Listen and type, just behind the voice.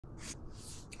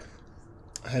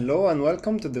Hello and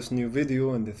welcome to this new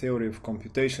video in the Theory of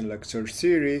Computation lecture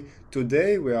series.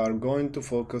 Today we are going to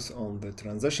focus on the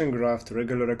transition graph to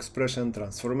regular expression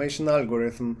transformation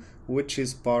algorithm, which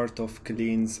is part of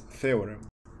Kleene's theorem.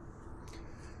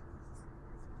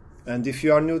 And if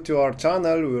you are new to our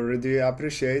channel, we really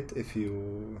appreciate if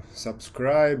you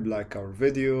subscribe, like our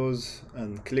videos,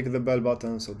 and click the bell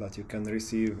button so that you can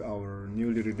receive our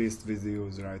newly released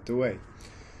videos right away.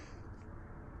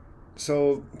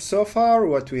 So far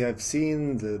what we have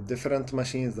seen, the different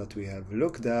machines that we have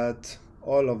looked at,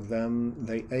 all of them,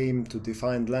 they aim to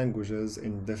define languages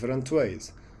in different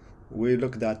ways. We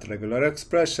looked at regular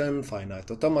expression,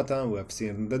 finite automata, we have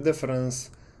seen the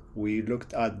difference. We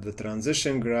looked at the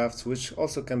transition graphs, which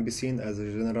also can be seen as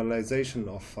a generalization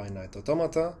of finite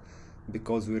automata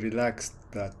because we relaxed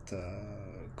that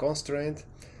constraint.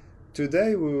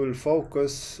 Today we will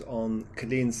focus on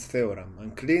Kleene's theorem,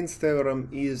 and Kleene's theorem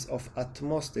is of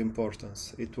utmost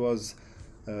importance. It was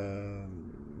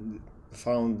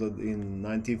founded in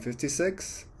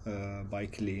 1956 by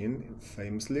Kleene,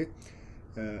 famously,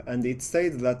 and it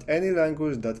states that any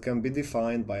language that can be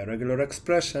defined by a regular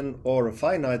expression or a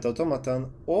finite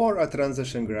automaton or a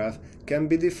transition graph can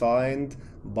be defined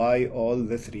by all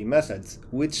the three methods,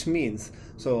 which means,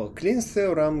 so Kleene's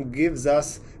theorem gives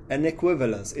us an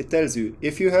equivalence. It tells you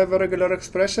if you have a regular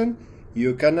expression,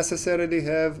 you can necessarily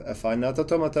have a finite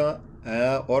automata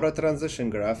or a transition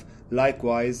graph.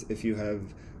 Likewise, if you have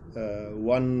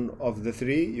one of the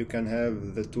three, you can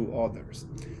have the two others.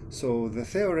 So the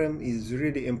theorem is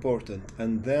really important,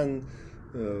 and then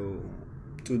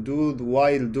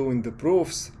while doing the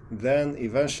proofs, then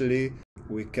eventually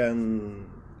we can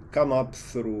come up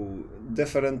through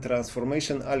different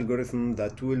transformation algorithms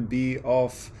that will be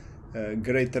of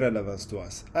great relevance to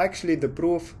us. Actually, to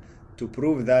prove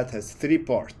that has three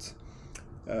parts.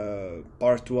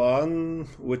 Part one,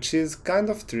 which is kind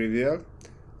of trivial.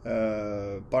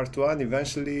 Part one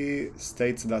eventually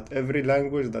states that every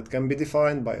language that can be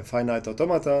defined by a finite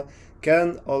automata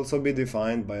can also be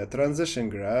defined by a transition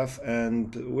graph,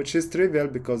 and which is trivial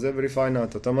because every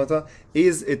finite automata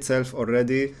is itself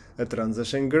already a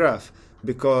transition graph,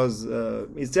 because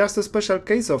it's just a special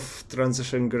case of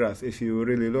transition graph if you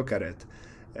really look at it,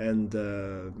 and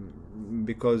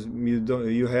because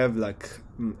you have like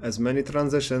as many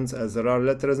transitions as there are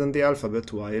letters in the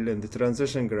alphabet, while in the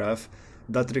transition graph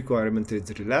that requirement is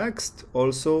relaxed.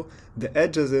 Also, the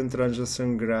edges in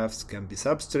transition graphs can be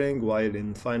substring, while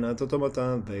in finite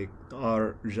automata they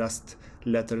are just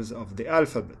letters of the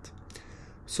alphabet.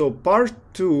 So part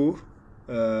two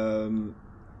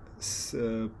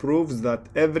proves that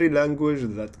every language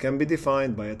that can be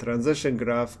defined by a transition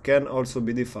graph can also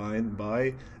be defined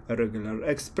by a regular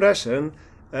expression.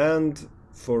 And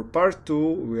for part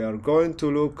two, we are going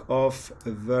to look at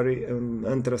a very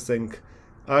interesting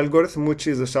algorithm, which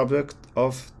is the subject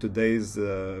of today's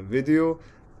video,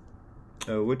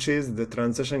 which is the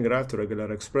transition graph to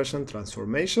regular expression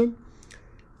transformation.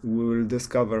 We'll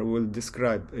describe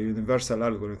a universal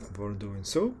algorithm for doing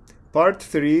so. Part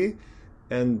 3,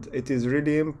 and it is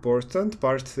really important,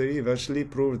 part 3 eventually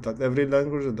proves that every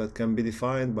language that can be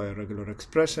defined by a regular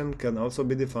expression can also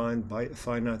be defined by a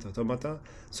finite automata.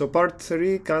 So part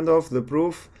 3, kind of the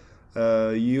proof,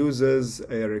 uses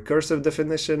a recursive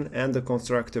definition and a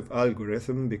constructive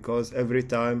algorithm, because every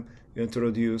time you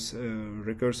introduce a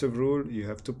recursive rule, you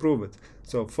have to prove it.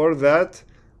 So for that,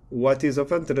 what is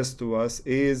of interest to us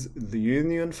is the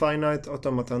union finite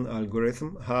automaton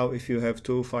algorithm. How, if you have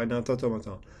two finite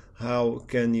automaton, how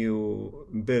can you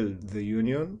build the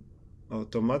union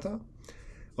automaton?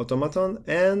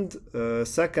 And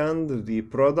second, the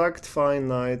product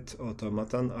finite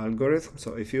automaton algorithm.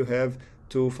 So if you have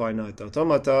two finite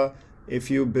automata,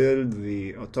 if you build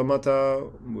the automata,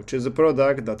 which is a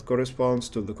product that corresponds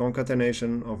to the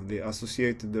concatenation of the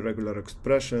associated regular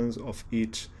expressions of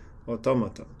each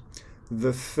automata.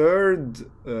 The third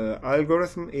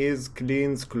algorithm is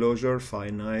Kleene's closure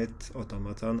finite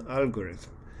automaton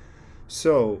algorithm.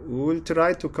 So we will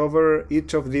try to cover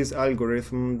each of these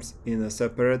algorithms in a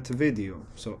separate video.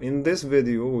 So in this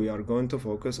video, we are going to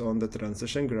focus on the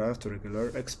transition graph to regular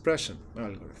expression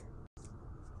algorithm.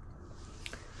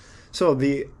 So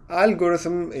the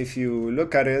algorithm, if you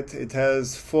look at it, it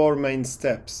has four main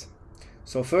steps.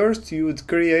 So first, you would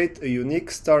create a unique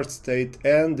start state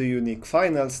and a unique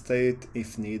final state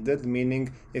if needed,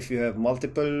 meaning if you have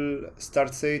multiple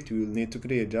start states, you will need to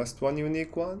create just one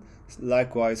unique one.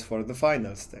 Likewise for the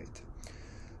final state.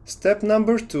 Step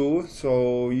number 2,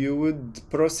 so you would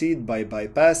proceed by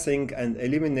bypassing and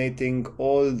eliminating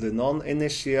all the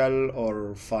non-initial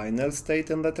or final state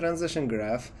in the transition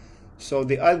graph. So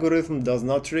the algorithm does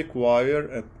not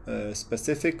require a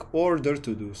specific order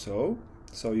to do so.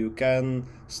 So you can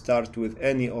start with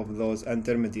any of those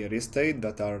intermediary states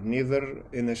that are neither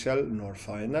initial nor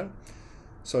final.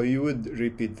 So you would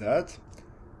repeat that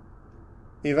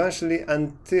eventually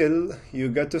until you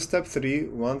get to step 3,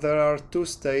 when there are 2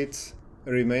 states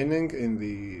remaining in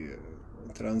the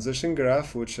transition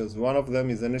graph, which is one of them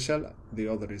is initial, the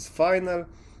other is final.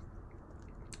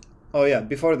 Oh yeah,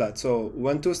 before that, so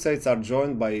when 2 states are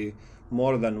joined by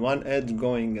more than one edge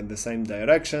going in the same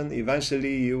direction,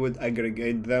 eventually you would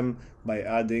aggregate them by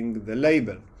adding the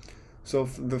label. So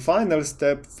the final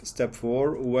step, step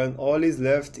 4, when all is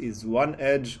left is one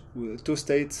edge, 2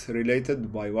 states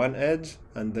related by one edge,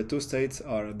 and the 2 states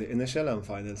are the initial and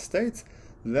final states,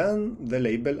 then the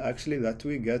label actually that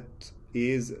we get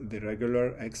is the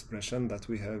regular expression that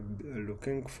we have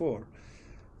looking for.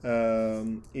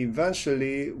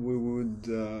 Eventually we would,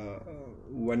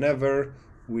 whenever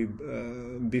we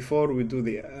before we do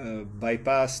the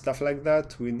bypass stuff like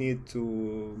that, we need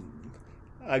to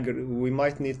we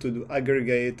might need to do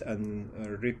aggregate and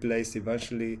replace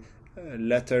eventually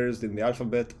letters in the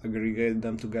alphabet, aggregate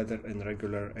them together in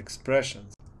regular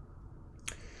expressions.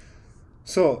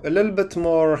 So a little bit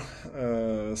more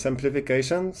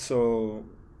simplification. So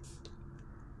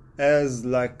as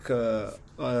like a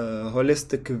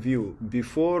holistic view,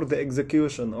 before the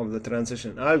execution of the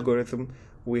transition algorithm,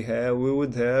 we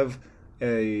would have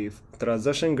a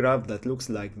transition graph that looks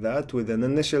like that, with an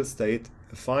initial state,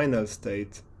 a final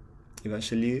state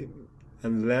eventually,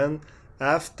 and then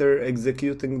after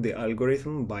executing the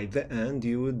algorithm, by the end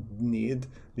you would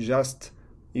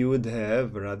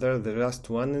have just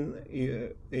one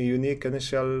unique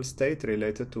initial state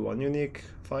related to one unique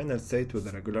final state with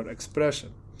a regular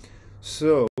expression.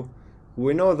 So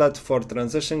we know that for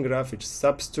transition graph it's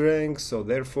substring, so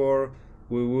therefore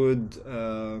we would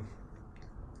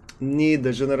need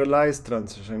the generalized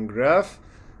transition graph,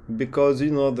 because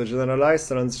the generalized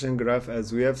transition graph,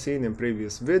 as we have seen in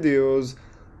previous videos,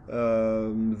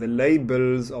 the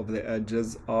labels of the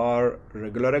edges are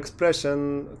regular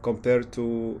expression compared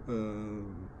to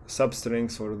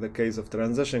substrings for the case of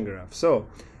transition graph. So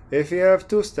if you have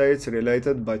 2 states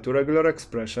related by 2 regular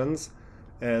expressions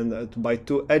and by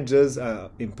 2 edges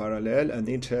in parallel, and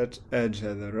each edge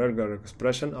has a regular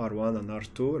expression R1 and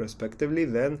R2 respectively,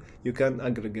 then you can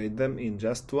aggregate them in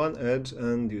just one edge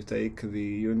and you take the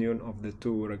union of the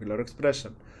 2 regular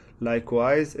expressions.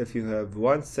 Likewise, if you have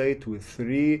one state with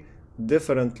 3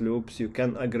 different loops, you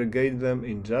can aggregate them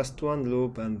in just one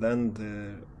loop, and then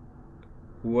the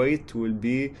weight will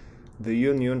be the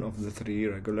union of the 3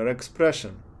 regular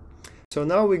expressions. So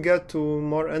now we get to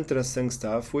more interesting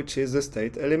stuff, which is the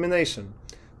state elimination.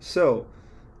 So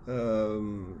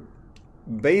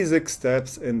basic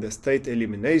steps in the state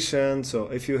elimination. So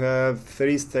if you have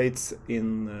 3 states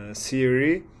in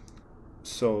series,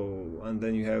 and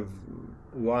then you have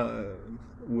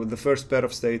with the first pair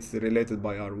of states related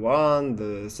by R1,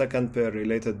 the second pair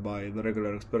related by the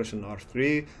regular expression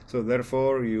R3. So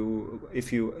therefore,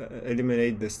 if you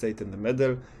eliminate the state in the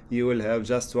middle, you will have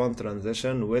just one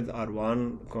transition with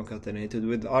R1 concatenated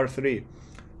with R3.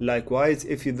 Likewise,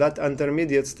 if that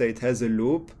intermediate state has a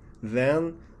loop,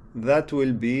 then that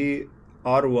will be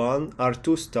R1,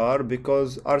 R2 star,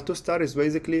 because R2 star is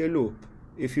basically a loop.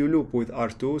 If you loop with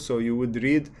R2, so you would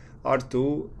read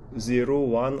R2 0,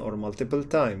 1 or multiple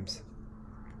times.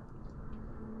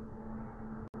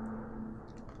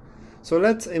 So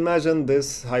let's imagine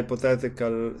this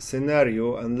hypothetical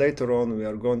scenario, and later on we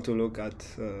are going to look at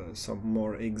some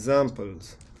more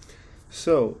examples.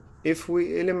 So if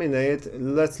we eliminate,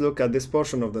 let's look at this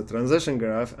portion of the transition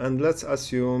graph, and let's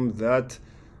assume that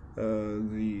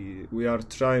we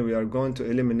are going to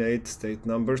eliminate state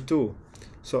number 2.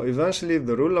 So eventually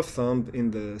the rule of thumb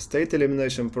in the state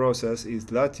elimination process is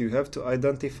that you have to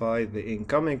identify the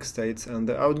incoming states and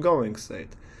the outgoing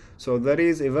state. So there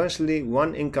is eventually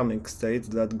one incoming state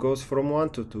that goes from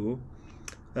 1 to 2,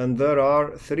 and there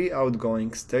are 3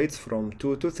 outgoing states from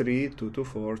 2 to 3, 2 to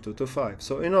 4, 2 to 5.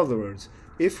 So in other words,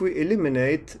 if we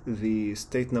eliminate the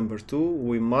state number 2,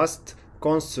 we must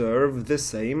conserve the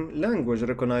same language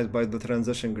recognized by the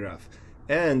transition graph.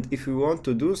 And if we want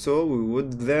to do so, we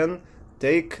would then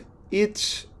take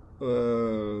each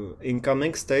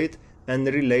incoming state and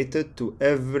relate it to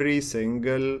every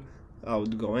single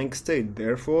outgoing state.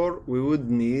 Therefore, we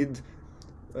would need,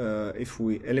 if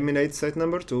we eliminate state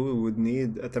number 2, we would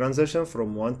need a transition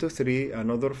from 1 to 3,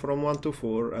 another from 1 to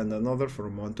 4, and another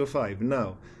from 1 to 5.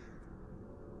 Now,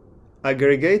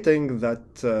 aggregating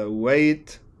that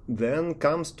weight then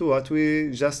comes to what we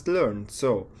just learned.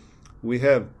 So we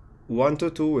have 1 to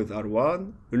 2 with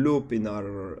R1, loop in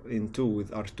 2 with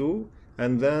R2,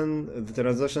 and then the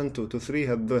transition 2 to 3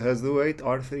 has the weight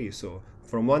R3. So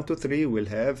from 1 to 3 we'll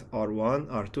have R1,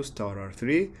 R2 star,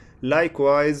 R3.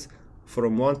 Likewise,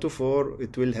 from 1 to 4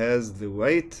 it will has the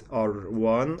weight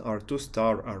R1, R2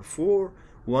 star, R4.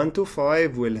 1 to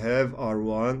 5 will have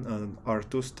R1 and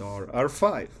R2 star,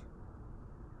 R5.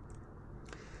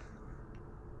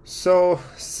 So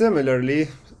similarly,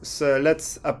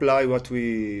 let's apply what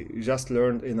we just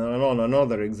learned on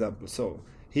another example. So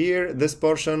here, this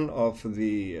portion of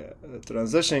the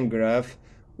transition graph,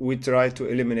 we try to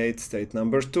eliminate state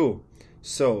number 2.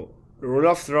 So rule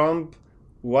of thumb,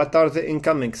 what are the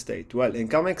incoming state? Well,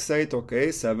 incoming state,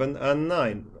 okay, 7 and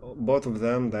 9. Both of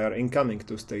them, they are incoming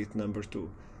to state number 2.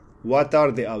 What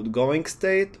are the outgoing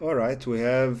state? All right, we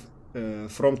have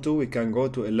from 2 we can go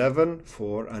to 11,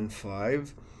 4, and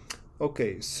 5.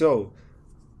 Okay, so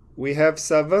we have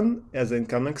 7 as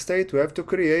incoming state. We have to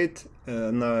create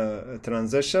a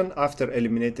transition after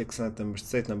eliminating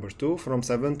state number 2 from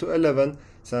 7 to 11,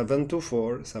 7 to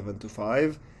 4, 7 to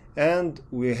 5, and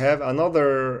we have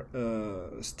another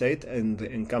state in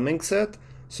the incoming set.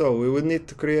 So we would need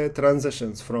to create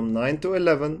transitions from 9 to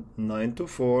 11, 9 to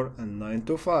 4, and 9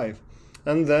 to 5.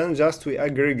 And then just we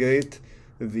aggregate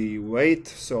the weight.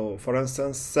 So for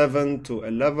instance, 7 to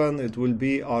 11, it will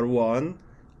be R1,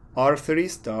 R3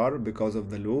 star because of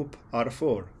the loop,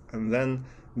 R4. And then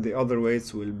the other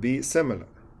weights will be similar.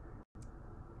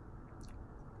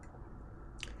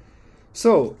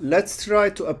 So let's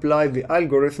try to apply the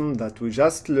algorithm that we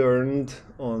just learned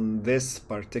on this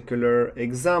particular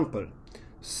example.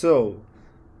 So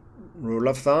rule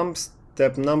of thumb,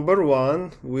 step number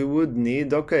 1, we would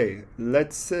need, okay,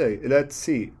 let's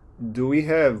see, do we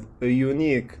have a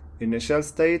unique initial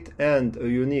state and a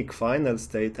unique final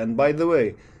state? And by the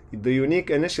way, the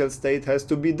unique initial state has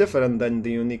to be different than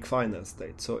the unique final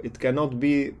state, so it cannot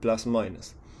be plus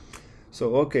minus.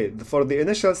 So okay, for the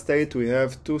initial state we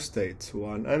have 2 states,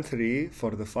 1 and 3.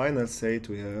 For the final state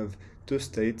we have 2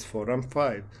 states, 4 and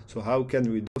 5. So how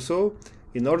can we do so?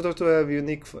 In order to have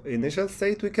unique initial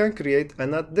state, we can create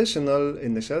an additional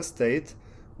initial state,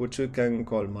 which we can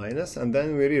call minus, and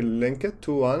then we link it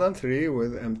to 1 and 3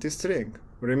 with empty string.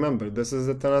 Remember, this is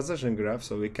a transition graph,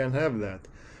 so we can have that.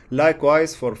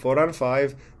 Likewise, for 4 and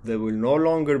 5, they will no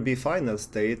longer be final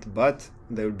state, but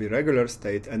they will be regular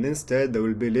state, and instead they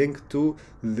will be linked to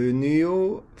the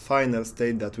new final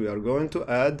state that we are going to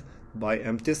add by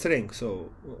empty string. So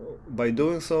by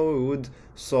doing so, we would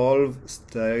solve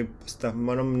step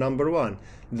number 1.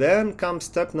 Then comes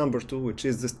step number 2, which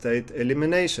is the state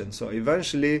elimination. So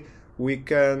eventually we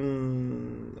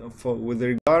can, with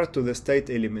regard to the state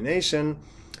elimination,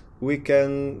 we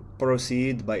can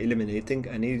proceed by eliminating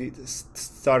any,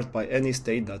 start by any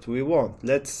state that we want.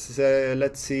 Let's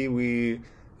say we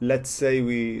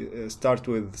start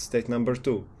with state number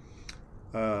 2.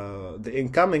 The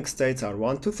incoming states are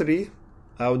 1 to 3,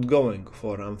 outgoing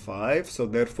 4 and 5. So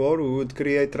therefore we would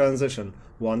create transition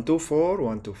 1 to 4,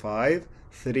 1 to 5,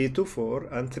 3 to 4,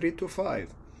 and 3 to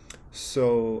 5.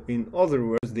 So in other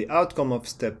words, the outcome of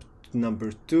step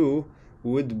number 2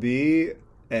 would be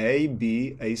A,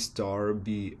 B, A star,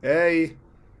 B, A,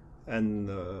 and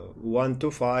 1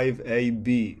 to 5, A,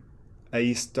 B,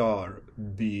 A star,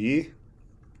 B,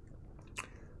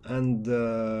 and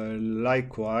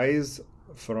likewise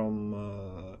from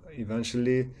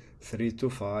eventually 3 to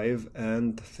 5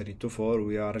 and 3 to 4,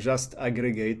 we are just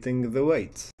aggregating the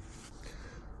weights.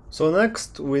 So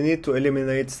next we need to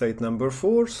eliminate state number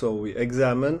 4. So we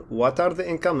examine what are the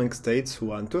incoming states.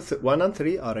 1 and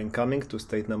 3 are incoming to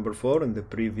state number 4 in the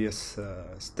previous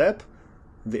step.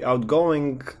 The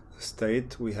outgoing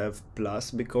state we have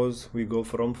plus because we go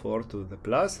from 4 to the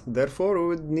plus. Therefore we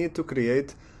would need to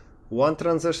create one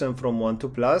transition from 1 to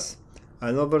plus,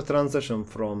 another transition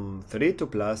from 3 to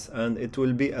plus, and it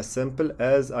will be as simple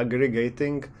as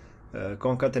aggregating,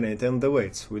 concatenating the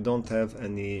weights. We don't have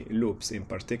any loops in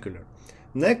particular.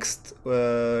 Next,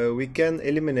 we can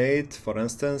eliminate, for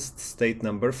instance, state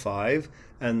number 5,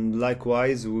 and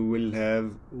likewise we will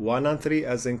have 1 and 3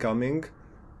 as incoming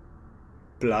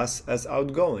plus as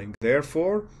outgoing.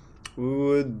 Therefore, we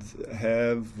would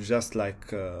have just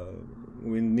like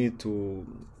we need to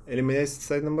eliminate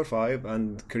state number 5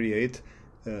 and create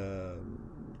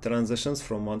transitions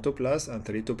from 1 to plus and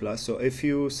 3 to plus. So if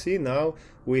you see now,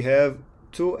 we have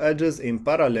two edges in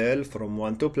parallel from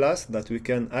 1 to plus that we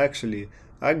can actually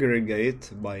aggregate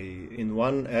by in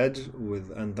one edge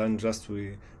with, and then just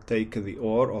we take the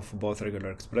OR of both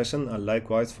regular expression. And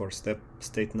likewise for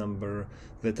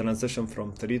the transition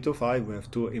from 3 to 5, we have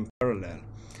two in parallel.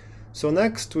 So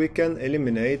next we can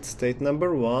eliminate state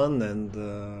number 1,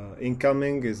 and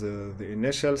incoming is the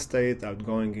initial state,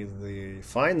 outgoing is the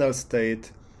final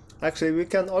state. Actually, we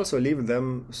can also leave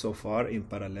them so far in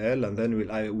parallel, and then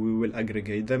we will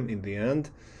aggregate them in the end.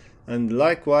 And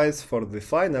likewise for the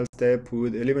final step, we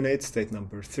would eliminate state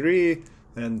number 3,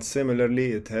 and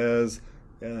similarly it has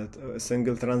a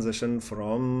single transition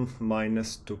from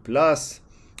minus to plus,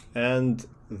 and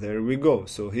there we go.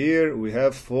 So here we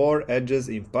have 4 edges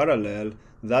in parallel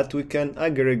that we can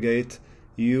aggregate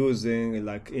using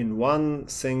like in one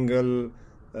single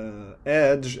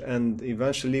edge, and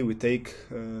eventually we take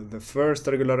the first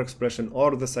regular expression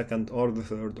or the second or the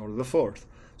third or the fourth.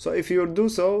 So if you do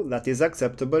so, that is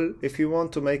acceptable. If you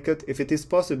want to make it, if it is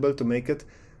possible to make it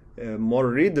more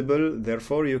readable,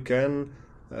 therefore you can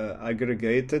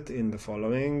aggregate it in the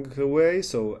following way.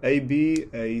 So AB,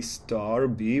 A star,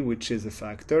 B, which is a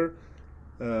factor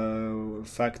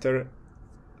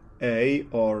A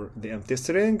or the empty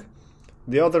string.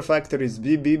 The other factor is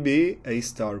B, B, B, A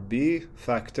star, B,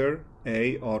 factor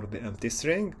A or the empty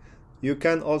string. You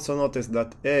can also notice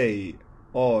that A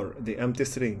or the empty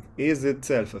string is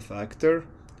itself a factor.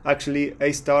 Actually,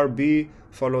 A star B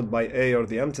followed by A or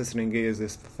the empty string is a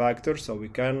factor, so we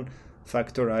can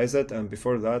factorize it, and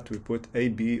before that we put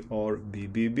AB or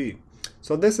BBB.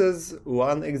 So this is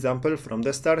one example from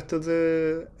the start to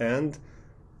the end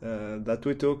that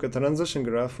we took a transition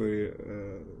graph,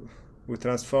 we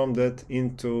transformed it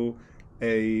into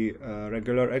a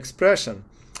regular expression.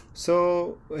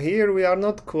 So here we are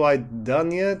not quite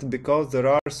done yet because there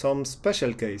are some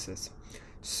special cases.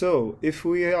 So if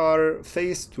we are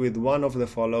faced with one of the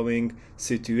following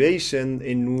situation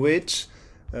in which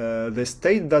the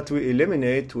state that we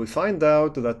eliminate, we find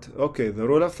out that, okay, the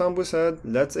rule of thumb we said,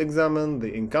 let's examine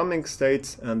the incoming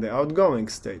states and the outgoing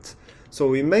states. So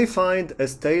we may find a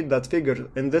state that figures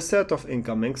in the set of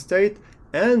incoming state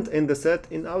and in the set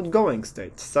in outgoing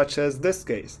states, such as this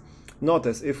case.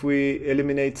 Notice if we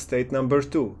eliminate state number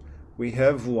 2, we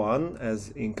have 1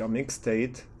 as incoming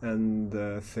state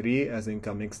and 3 as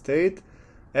incoming state,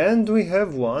 and we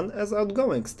have 1 as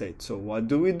outgoing state. So what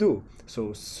do we do?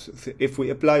 So if we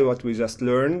apply what we just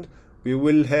learned, we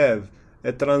will have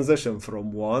a transition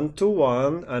from 1 to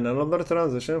 1 and another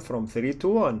transition from 3 to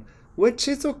 1, which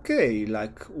is okay.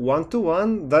 Like 1 to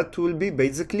 1, that will be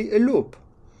basically a loop.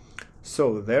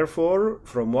 So therefore,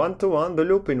 from 1 to 1, the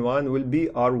loop in 1 will be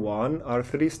R1,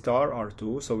 R3 star,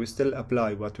 R2. So we still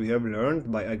apply what we have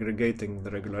learned by aggregating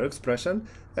the regular expression.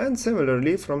 And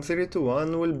similarly, from 3 to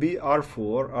 1 will be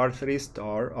R4, R3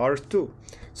 star, R2.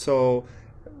 So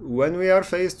when we are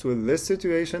faced with this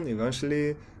situation,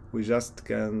 eventually we just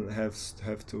can have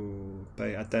to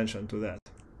pay attention to that.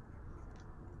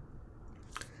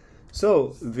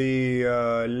 So the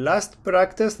last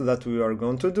practice that we are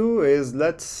going to do is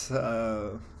let's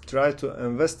try to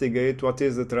investigate what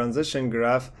is the transition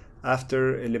graph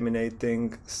after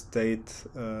eliminating state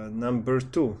number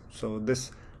 2. So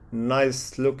this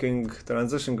nice looking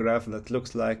transition graph that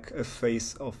looks like a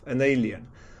face of an alien.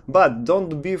 But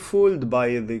don't be fooled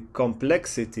by the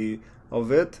complexity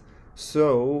of it.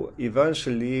 So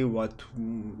eventually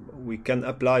we can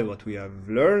apply what we have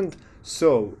learned.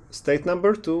 So state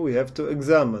number 2, we have to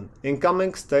examine.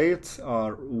 Incoming states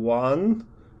are 1,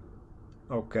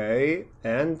 okay,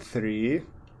 and 3.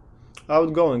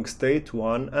 Outgoing state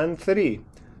 1 and 3.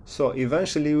 So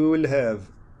eventually we will have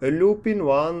a loop in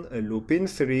 1, a loop in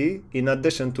 3, in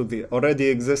addition to the already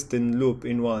existing loop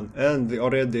in 1 and the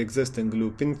already existing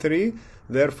loop in 3.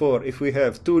 Therefore, if we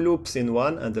have 2 loops in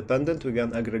 1 and dependent, we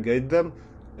can aggregate them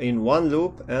in one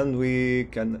loop and we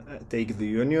can take the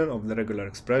union of the regular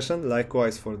expression.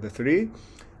 Likewise for the 3.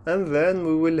 And then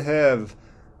we will have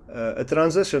a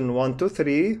transition 1 to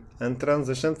 3 and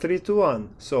transition 3 to 1.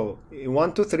 So in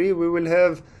 1 to 3 we will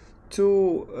have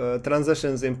 2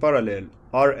 transitions in parallel,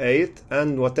 R8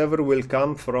 and whatever will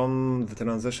come from the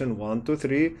transition 1 to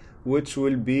 3, which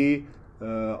will be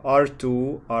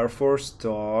R2, R4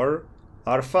 star,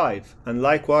 R5. And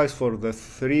likewise for the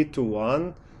 3 to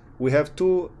 1, we have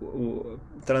 2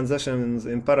 transitions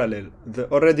in parallel, the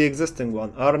already existing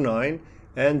one, R9,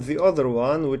 and the other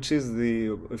one, which is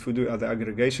the, if we do the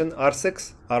aggregation,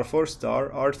 R6, R4 star,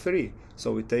 R3.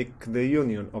 So we take the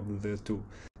union of the 2.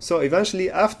 So eventually,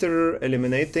 after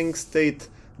eliminating state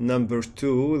number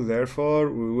 2, therefore,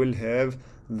 we will have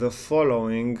the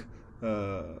following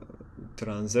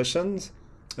transitions,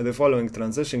 the following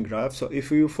transition graph. So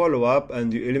if you follow up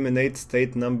and you eliminate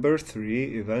state number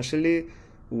 3, eventually,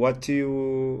 what you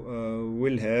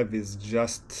will have is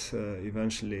just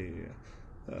eventually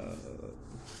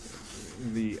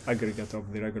the aggregate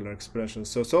of the regular expression.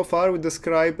 So far we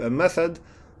describe a method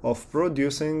of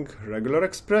producing regular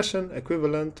expression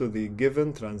equivalent to the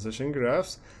given transition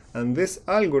graphs, and this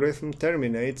algorithm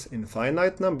terminates in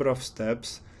finite number of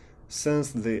steps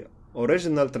since the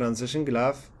original transition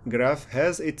graph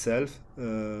has itself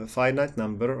a finite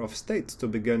number of states to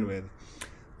begin with.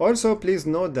 Also, please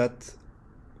note that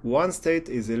one state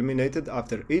is eliminated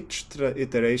after each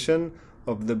iteration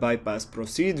of the bypass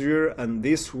procedure, and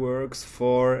this works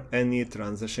for any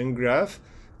transition graph,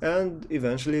 and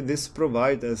eventually this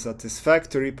provides a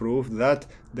satisfactory proof that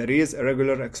there is a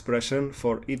regular expression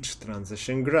for each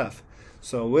transition graph.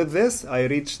 So with this, I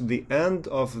reached the end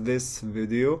of this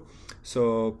video.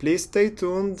 So please stay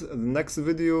tuned. In the next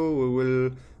video we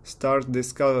will start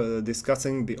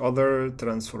discussing the other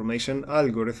transformation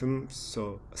algorithms.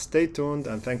 So stay tuned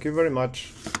and thank you very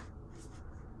much.